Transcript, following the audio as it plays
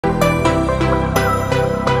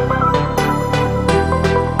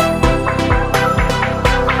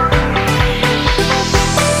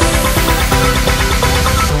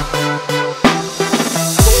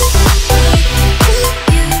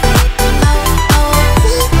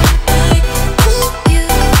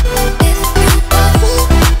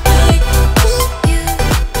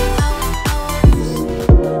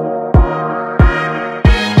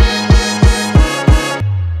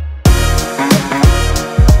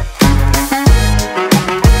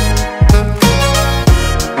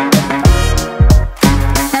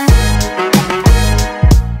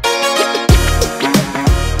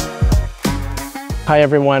Hi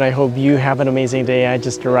everyone, I hope you have an amazing day. I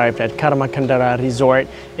just arrived at Karma Kandara Resort.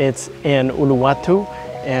 It's in Uluwatu,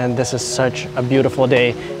 and this is such a beautiful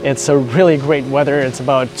day. It's a really great weather. It's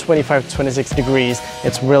about 25-26 degrees.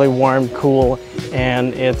 It's really warm, cool,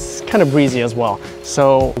 and it's kind of breezy as well.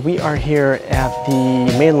 So we are here at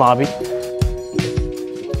the main lobby.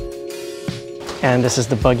 And this is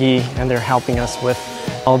the buggy, and they're helping us with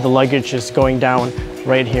all the luggage is going down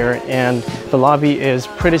right here. And the lobby is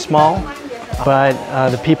pretty small, but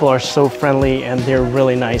the people are so friendly and they're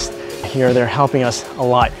really nice here. They're helping us a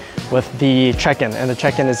lot with the check-in, and the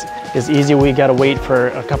check-in is easy. We gotta wait for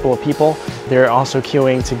a couple of people. They're also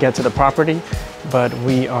queuing to get to the property, but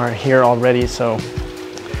we are here already, so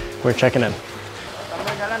we're checking in.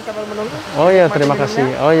 Oh ya, terima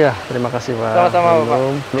kasih. Oh ya, terima kasih Pak. Sama-sama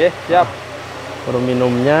Pak. Oke, siap. Baru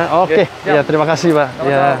minumnya. Oke, ya terima kasih Pak.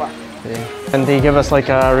 Ya. And they give us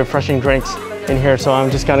like refreshing drinks in here, so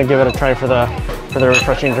I'm just gonna give it a try for the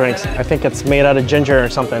refreshing drinks. I think it's made out of ginger or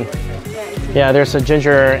something. Yeah, there's a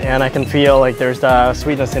ginger, and I can feel like there's the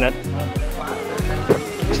sweetness in it.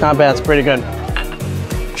 It's not bad, it's pretty good.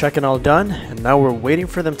 Check-in all done, and now we're waiting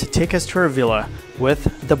for them to take us to our villa with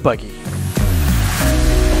the buggy.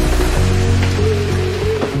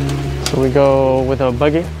 So we go with a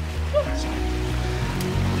buggy.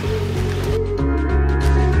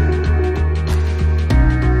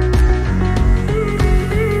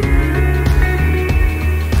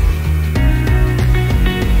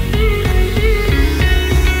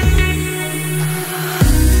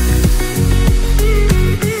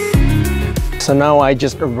 So now I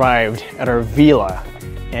just arrived at our villa,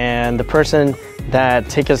 and the person that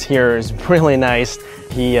took us here is really nice.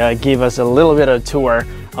 He gave us a little bit of tour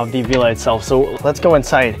of the villa itself. So let's go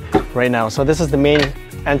inside right now. So this is the main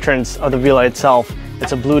entrance of the villa itself.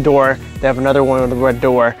 It's a blue door. They have another one with a red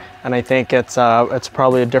door, and I think it's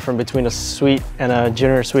probably different between a suite and a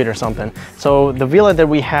junior suite or something. So the villa that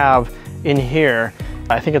we have in here,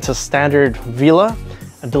 I think it's a standard villa.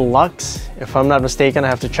 A deluxe, if I'm not mistaken. I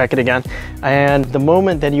have to check it again. And the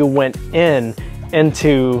moment that you went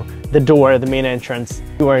into the door, the main entrance,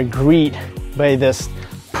 you are greeted by this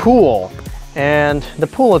pool. And the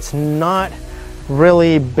pool, it's not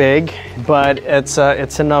really big, but it's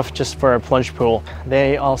enough just for a plunge pool.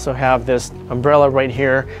 They also have this umbrella right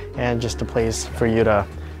here, and just a place for you to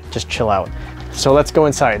just chill out. So let's go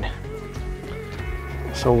inside.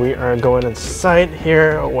 So we are going inside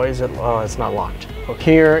here. Why is it? Oh, it's not locked.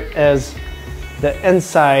 Here is the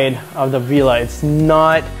inside of the villa. It's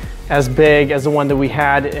not as big as the one that we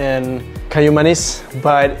had in Cayumanis,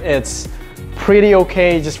 but it's pretty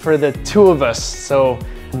okay just for the two of us. So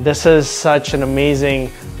this is such an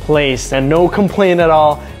amazing place, and no complaint at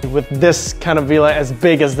all with this kind of villa as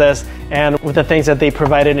big as this, and with the things that they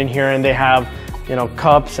provided in here. And they have, you know,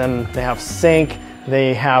 cups, and they have sink.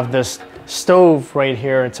 They have this stove right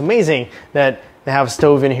here. It's amazing that they have a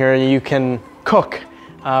stove in here. You can cook,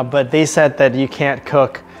 but they said that you can't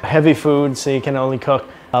cook heavy food, so you can only cook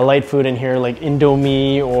light food in here, like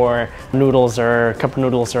Indomie or noodles or cup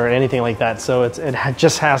noodles or anything like that. So it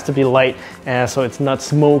just has to be light, so it's not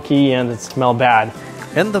smoky and it smells bad.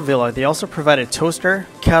 In the villa, they also provided toaster,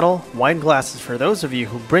 kettle, wine glasses for those of you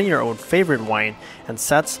who bring your own favorite wine, and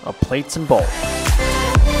sets of plates and bowls.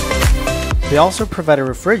 They also provide a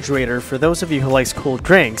refrigerator for those of you who likes cool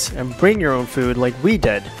drinks and bring your own food like we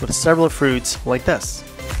did, with several fruits like this.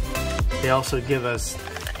 They also give us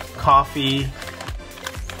coffee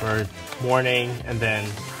for morning, and then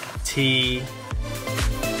tea.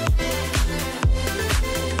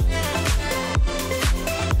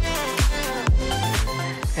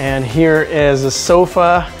 And here is a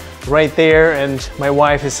sofa right there, and my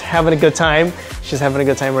wife is having a good time. She's having a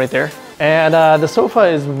good time right there. And the sofa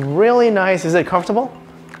is really nice. Is it comfortable?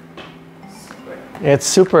 It's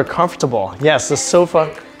super comfortable. Yes, the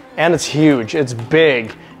sofa, and it's huge. It's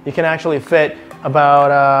big. You can actually fit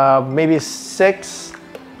about maybe six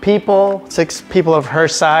people of her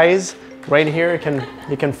size right here.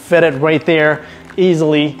 You can fit it right there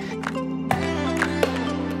easily.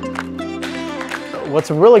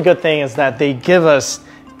 What's a really good thing is that they give us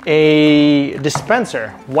a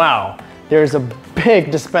dispenser. Wow. There's a big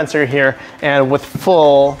dispenser here, and with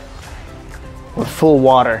full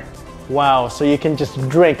water. Wow, so you can just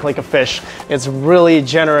drink like a fish. It's really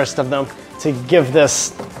generous of them to give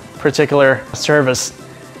this particular service.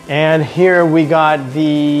 And here we got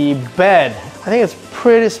the bed. I think it's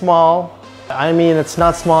pretty small. I mean, it's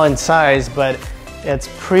not small in size, but it's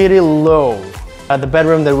pretty low. The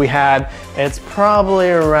bedroom that we had, it's probably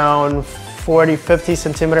around 40-50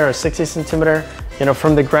 centimeter or 60 centimeter,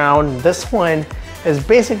 from the ground. This one is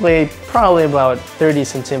basically probably about 30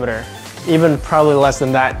 centimeter. even probably less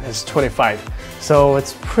than that is 25. So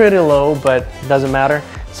it's pretty low, but it doesn't matter.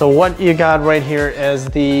 So what you got right here is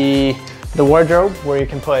the wardrobe where you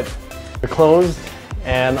can put your clothes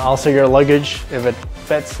and also your luggage if it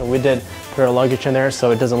fits. So we did put our luggage in there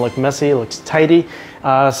so it doesn't look messy, it looks tidy.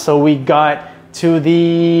 So we got to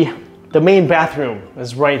the main bathroom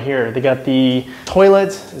is right here. They got the toilet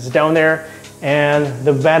is down there and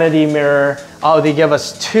the vanity mirror. Oh, they give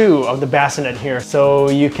us 2 of the bassinet here. So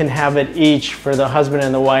you can have it each for the husband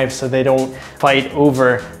and the wife so they don't fight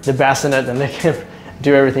over the bassinet and they can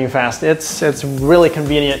do everything fast. It's really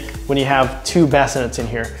convenient when you have 2 bassinets in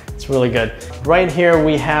here. It's really good. Right here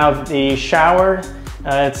we have the shower.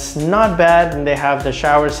 It's not bad, and they have the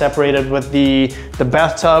shower separated with the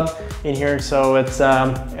bathtub in here, so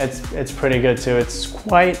it's pretty good too. It's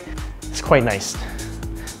quite nice.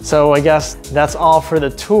 So I guess that's all for the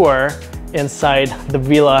tour inside the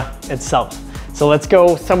villa itself. So let's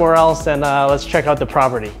go somewhere else and let's check out the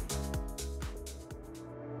property.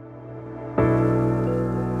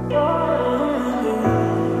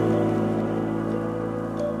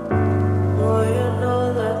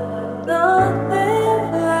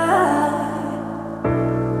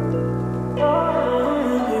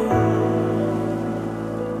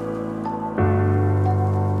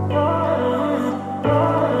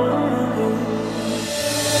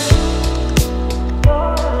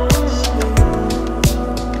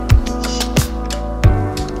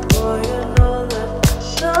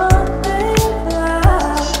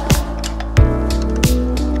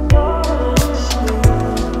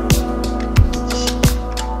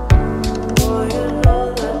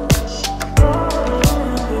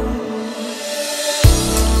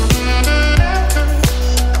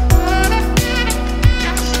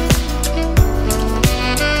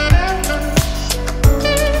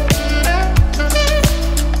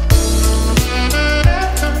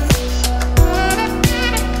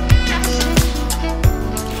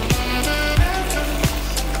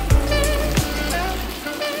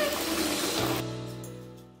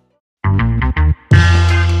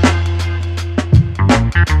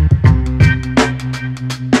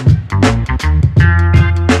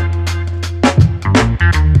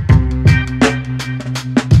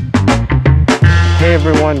 Hey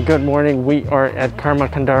everyone, good morning. We are at Karma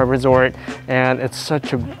Kandara Resort and it's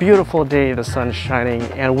such a beautiful day. The sun's shining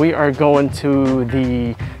and we are going to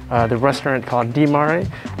the restaurant called Dimare,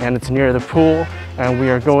 and it's near the pool, and we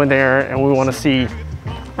are going there and we want to see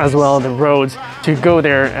as well the roads to go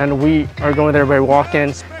there, and we are going there by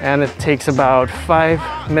walk-in, and it takes about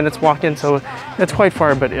 5 minutes walk-in, so it's quite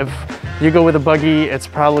far. But if you go with a buggy, it's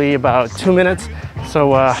probably about 2 minutes.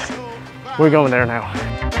 So we're going there now.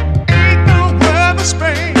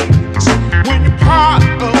 Space when you're part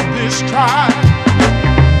of this tribe.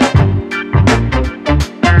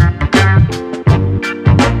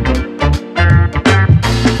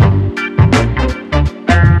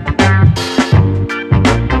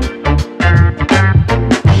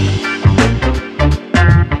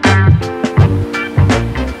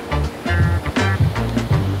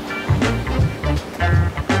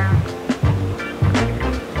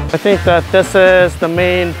 I think that this is the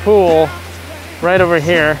main pool right over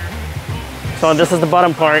here. So this is the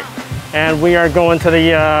bottom part, and we are going to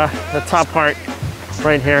the top part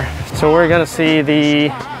right here. So we're gonna see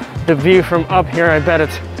the view from up here. I bet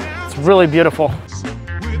it's really beautiful.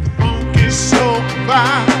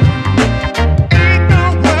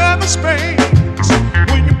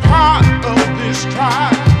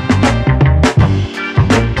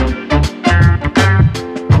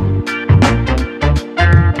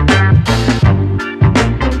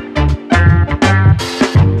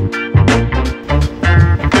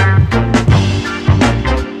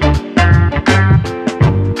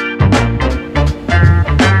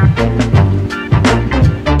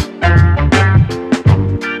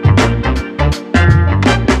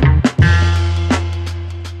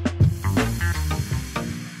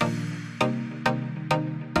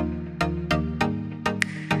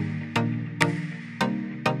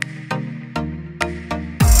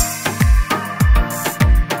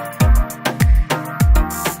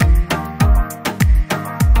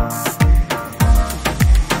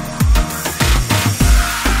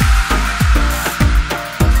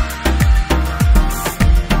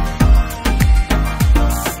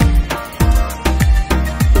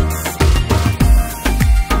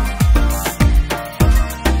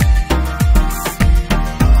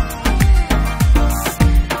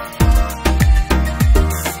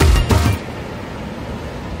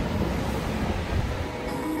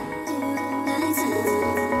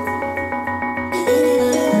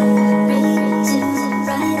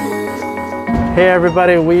 Hey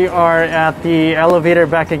everybody, we are at the elevator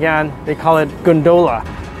back again. They call it gondola.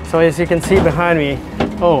 So as you can see behind me,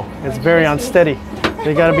 oh, it's very unsteady. So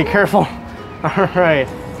you gotta be careful. All right.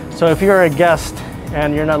 So if you're a guest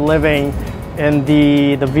and you're not living in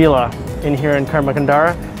the villa in here in Karma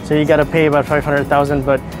Kandara, so you gotta pay about 500,000.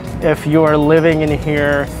 But if you are living in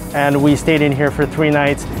here and we stayed in here for 3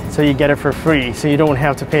 nights, so you get it for free. So you don't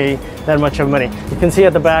have to pay that much of money. You can see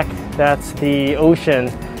at the back, that's the ocean.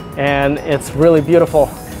 And it's really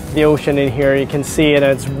beautiful, the ocean in here. You can see it,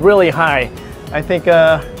 and it's really high. I think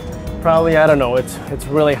probably, I don't know, it's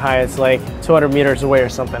really high. It's like 200 meters away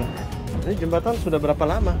or something. Ini jembatan sudah berapa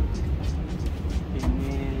lama?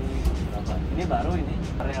 Ini baru ini.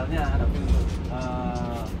 Arealnya tapi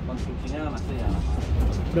konstruksinya masih ya lama.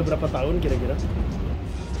 Udah berapa tahun kira-kira?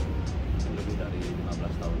 Lebih dari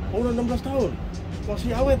 15 tahun. Oh, udah 16 tahun.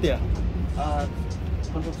 Masih awet ya?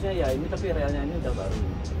 Konstruksinya ya ini, tapi arealnya ini udah baru.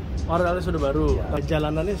 Arealnya sudah baru. Ya.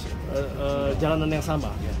 Jalanannya jalanan yang sama.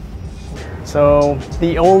 Ya. So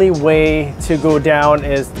the only way to go down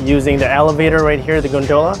is using the elevator right here, the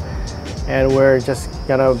gondola, and we're just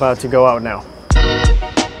about to go out now.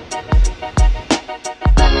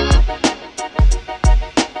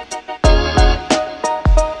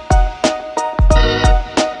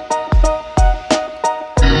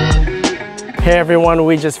 Hey everyone,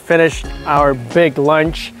 we just finished our big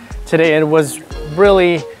lunch today. It was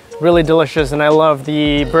really delicious, and I love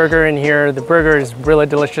the burger in here. The burger is really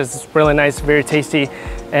delicious. It's really nice, very tasty.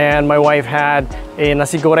 And my wife had a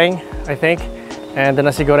nasi goreng, I think, and the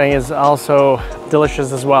nasi goreng is also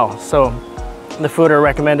delicious as well. So the food are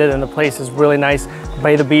recommended, and the place is really nice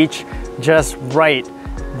by the beach, just right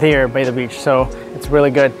there by the beach. So it's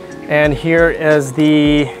really good. And here is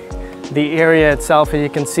the area itself. As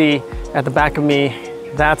you can see at the back of me,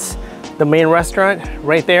 that's the main restaurant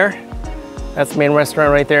right there. That's the main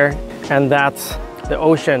restaurant right there, and that's the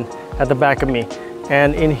ocean at the back of me.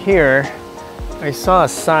 And in here, I saw a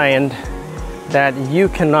sign that you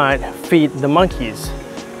cannot feed the monkeys.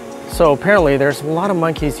 So apparently there's a lot of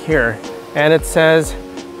monkeys here, and it says,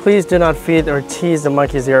 please do not feed or tease the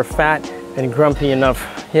monkeys. They are fat and grumpy enough.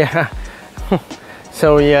 Yeah.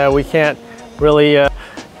 So yeah, we can't really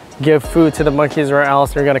give food to the monkeys, or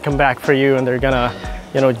else they're gonna come back for you and they're gonna,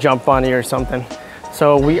 jump on you or something.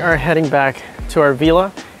 So we are heading back to our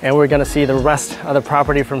villa, and we're gonna see the rest of the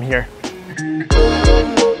property from here.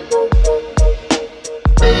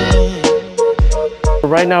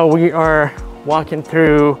 Right now we are walking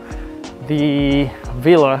through the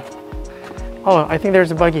villa. Oh, I think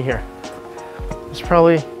there's a buggy here. It's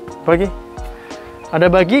probably buggy. Ada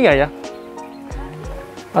buggy nggak ya?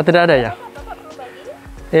 Oh, tidak ada ya?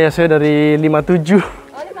 Iya, saya dari 57.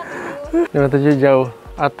 Oh, 57 jauh.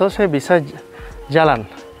 Atau saya bisa jalan.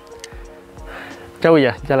 Jauh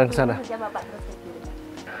ya, jalan ke sana.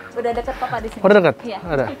 Udah dekat Papa di sini. Udah dekat? Iya.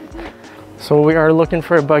 Ada. So we are looking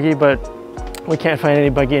for a buggy, but we can't find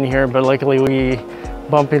any buggy in here. But luckily we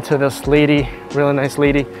bumped into this lady, really nice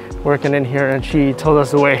lady, working in here, and she told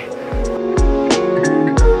us the way.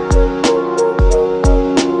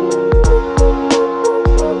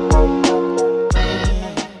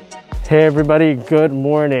 Hey everybody, good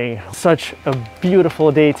morning. Such a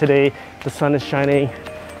beautiful day today. The sun is shining,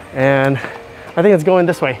 and I think it's going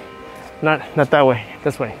this way. Not that way,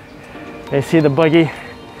 this way. You see the buggy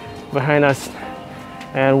behind us,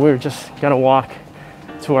 and we're just gonna walk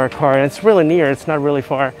to our car. And it's really near, it's not really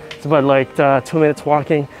far. It's about like 2 minutes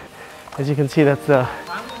walking. As you can see, that's the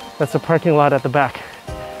parking lot at the back.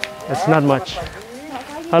 It's not much.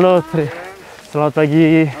 Halo, selamat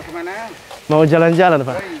pagi. Mau jalan-jalan,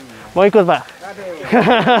 Pak? Mau ikut, Pak?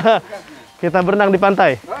 Kita berenang di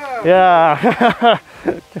pantai. Ya.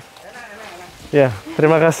 Yeah,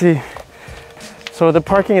 terima kasih. So the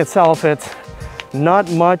parking itself, it's not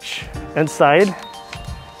much inside.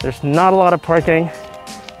 There's not a lot of parking.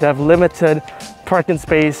 They have limited parking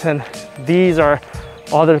space, and these are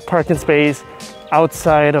all the parking space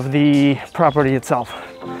outside of the property itself.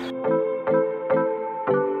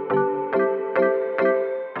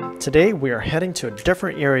 Today we are heading to a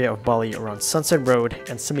different area of Bali around Sunset Road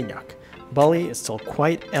and Seminyak. Bali is still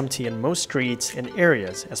quite empty in most streets and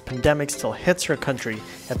areas as pandemic still hits our country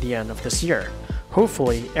at the end of this year.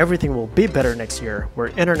 Hopefully everything will be better next year,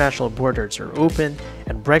 where international borders are open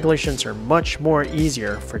and regulations are much more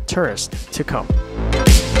easier for tourists to come.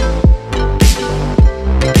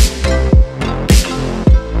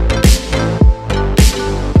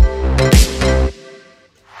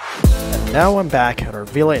 Now I'm back at our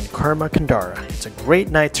villa in Karma Kandara. It's a great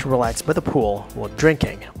night to relax by the pool while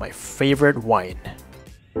drinking my favorite wine.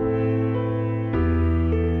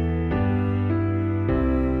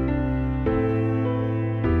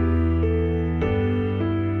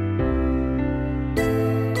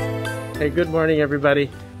 Hey, good morning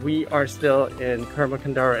everybody. We are still in Karma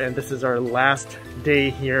Kandara and this is our last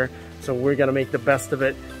day here. So we're gonna make the best of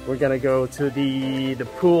it. We're gonna go to the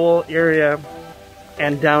pool area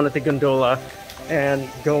and down at the gondola and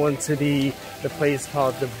go into the place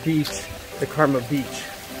called the beach, the Karma Beach.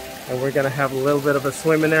 And we're gonna have a little bit of a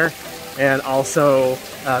swim in there and also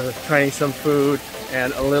trying some food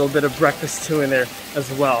and a little bit of breakfast too in there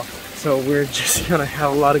as well. So we're just gonna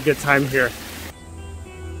have a lot of good time here.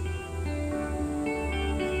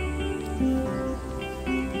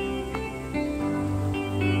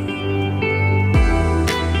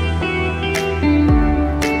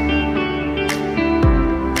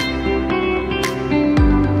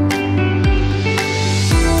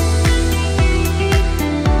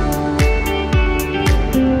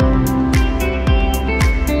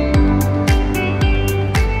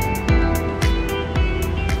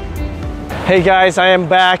 Hey guys, I am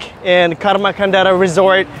back in Karma Kandara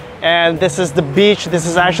Resort and this is the beach. This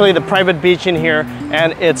is actually the private beach in here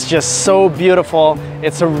and it's just so beautiful.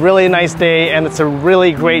 It's a really nice day and it's a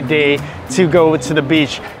really great day to go to the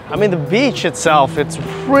beach. I mean, the beach itself, it's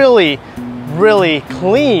really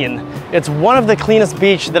clean. It's one of the cleanest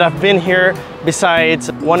beaches that I've been here,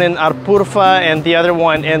 besides one in Arpurfa and the other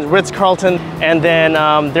one in Ritz-Carlton. And then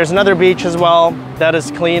there's another beach as well that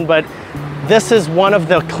is clean, but this is one of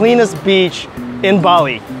the cleanest beach in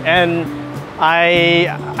Bali. And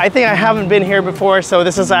I think I haven't been here before, so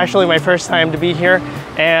this is actually my first time to be here.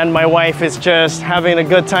 And my wife is just having a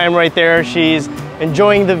good time right there. She's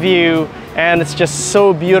enjoying the view and it's just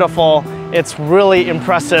so beautiful. It's really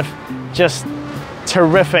impressive, just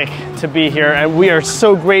terrific to be here. And we are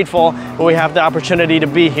so grateful that we have the opportunity to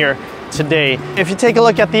be here today. If you take a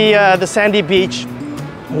look at the sandy beach,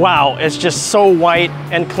 wow, it's just so white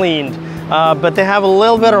and clean. But they have a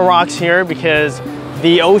little bit of rocks here because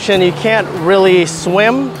the ocean, you can't really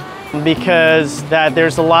swim because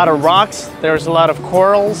there's a lot of rocks, there's a lot of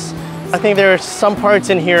corals. I think there's some parts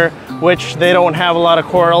in here which they don't have a lot of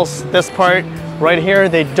corals. This part right here,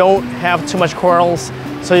 they don't have too much corals.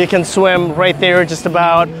 So you can swim right there just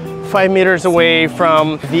about 5 meters away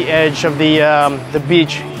from the edge of the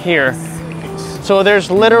beach here. So there's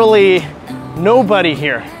literally nobody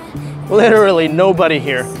here, literally nobody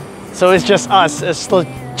here. So it's just us. It's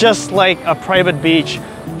just like a private beach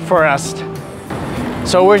for us.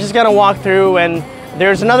 So we're just gonna walk through and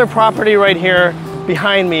there's another property right here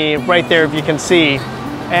behind me, right there if you can see.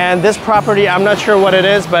 And this property, I'm not sure what it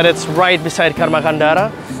is, but it's right beside Karma Kandara.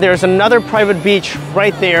 There's another private beach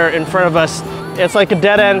right there in front of us. It's like a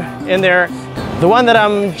dead end in there. The one that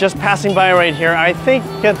I'm just passing by right here, I think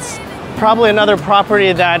it's probably another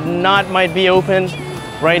property that might be open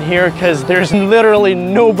right here because there's literally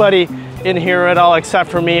nobody in here at all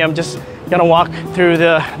except for me. I'm just gonna walk through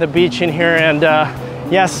the beach in here and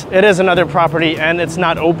yes, it is another property and it's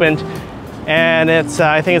not opened. And it's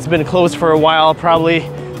I think it's been closed for a while, probably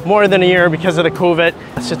more than a year because of the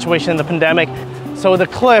COVID situation, the pandemic. So the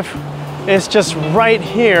cliff is just right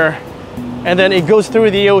here and then it goes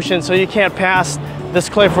through the ocean, so you can't pass this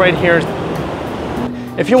cliff right here.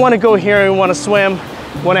 If you want to go here and want to swim,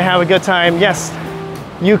 want to have a good time, yes,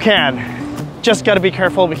 you can. Just got to be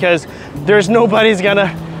careful because there's nobody's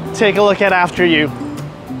gonna take a look at after you.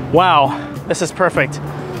 Wow, this is perfect.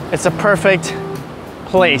 It's a perfect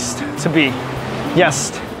place to be.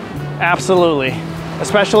 Yes, absolutely.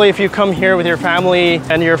 Especially if you come here with your family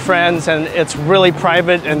and your friends and it's really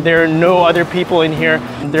private and there are no other people in here.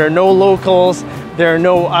 There are no locals. There are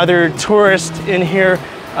no other tourists in here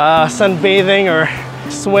sunbathing or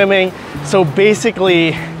swimming. So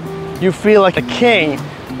basically you feel like a king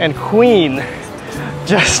and queen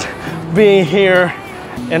just being here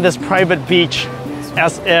in this private beach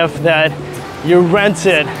as if that you rent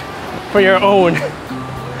it for your own.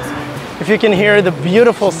 If you can hear the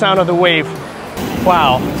beautiful sound of the wave,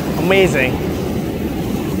 wow, amazing.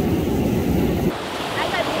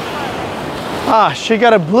 Ah, she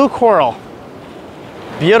got a blue coral.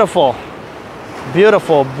 Beautiful,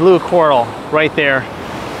 beautiful blue coral right there.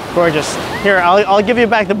 Gorgeous. Here, I'll give you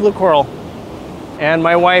back the blue coral. And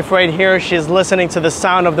my wife right here, she's listening to the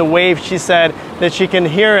sound of the wave. She said that she can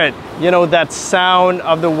hear it, you know, that sound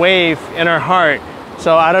of the wave in her heart.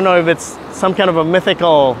 So I don't know if it's some kind of a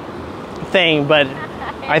mythical thing, but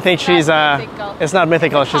I think she's it's not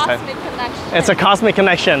mythical, she said. It's a cosmic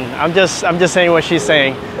connection. I'm just saying what she's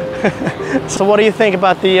saying. So what do you think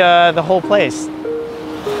about the whole place?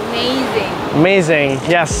 Amazing. Amazing,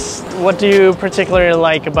 yes. What do you particularly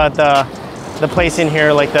like about the place in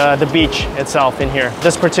here, like the beach itself in here,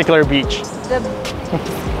 this particular beach? The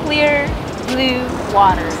clear blue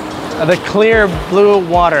water. The clear blue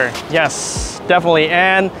water, yes. definitely.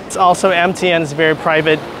 And it's also empty and it's very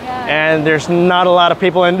private. And there's not a lot of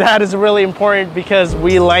people, and that is really important because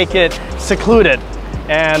we like it secluded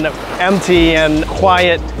and empty and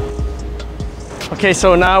quiet. Okay,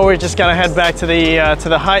 so now we're just gonna head back to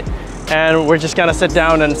the hut, and we're just gonna sit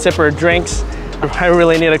down and sip our drinks. I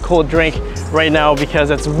really need a cool drink right now because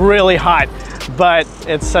it's really hot, but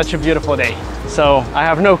it's such a beautiful day. So I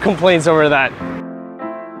have no complaints over that.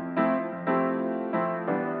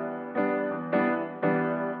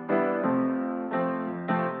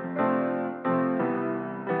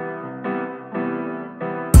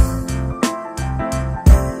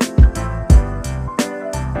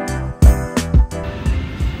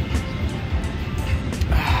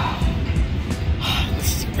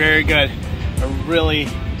 Very good. A really,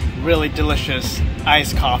 really delicious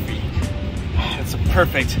iced coffee. It's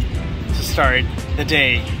perfect to start the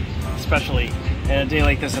day, especially in a day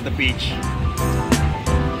like this at the beach.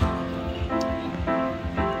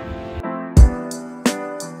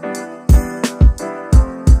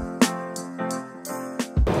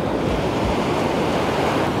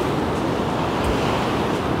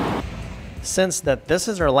 Since this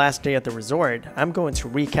is our last day at the resort, I'm going to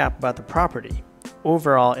recap about the property.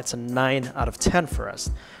 Overall, it's a 9 out of 10 for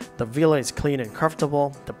us. The villa is clean and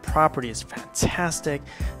comfortable, the property is fantastic,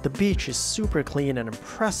 the beach is super clean and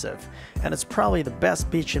impressive, and it's probably the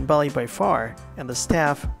best beach in Bali by far, and the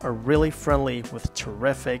staff are really friendly with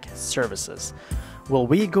terrific services. Will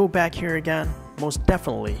we go back here again? Most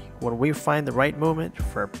definitely, when we find the right moment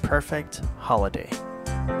for a perfect holiday.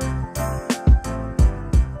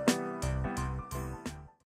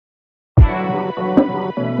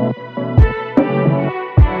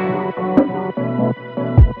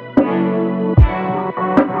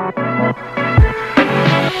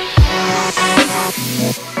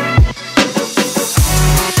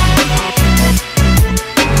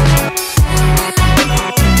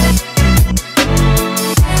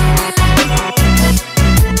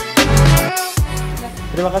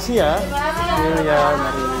 Terima kasih ya.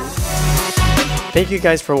 Thank you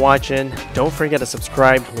guys for watching. Don't forget to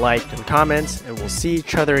subscribe, like, and comment, and we'll see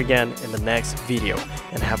each other again in the next video.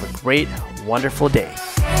 And have a great, wonderful day.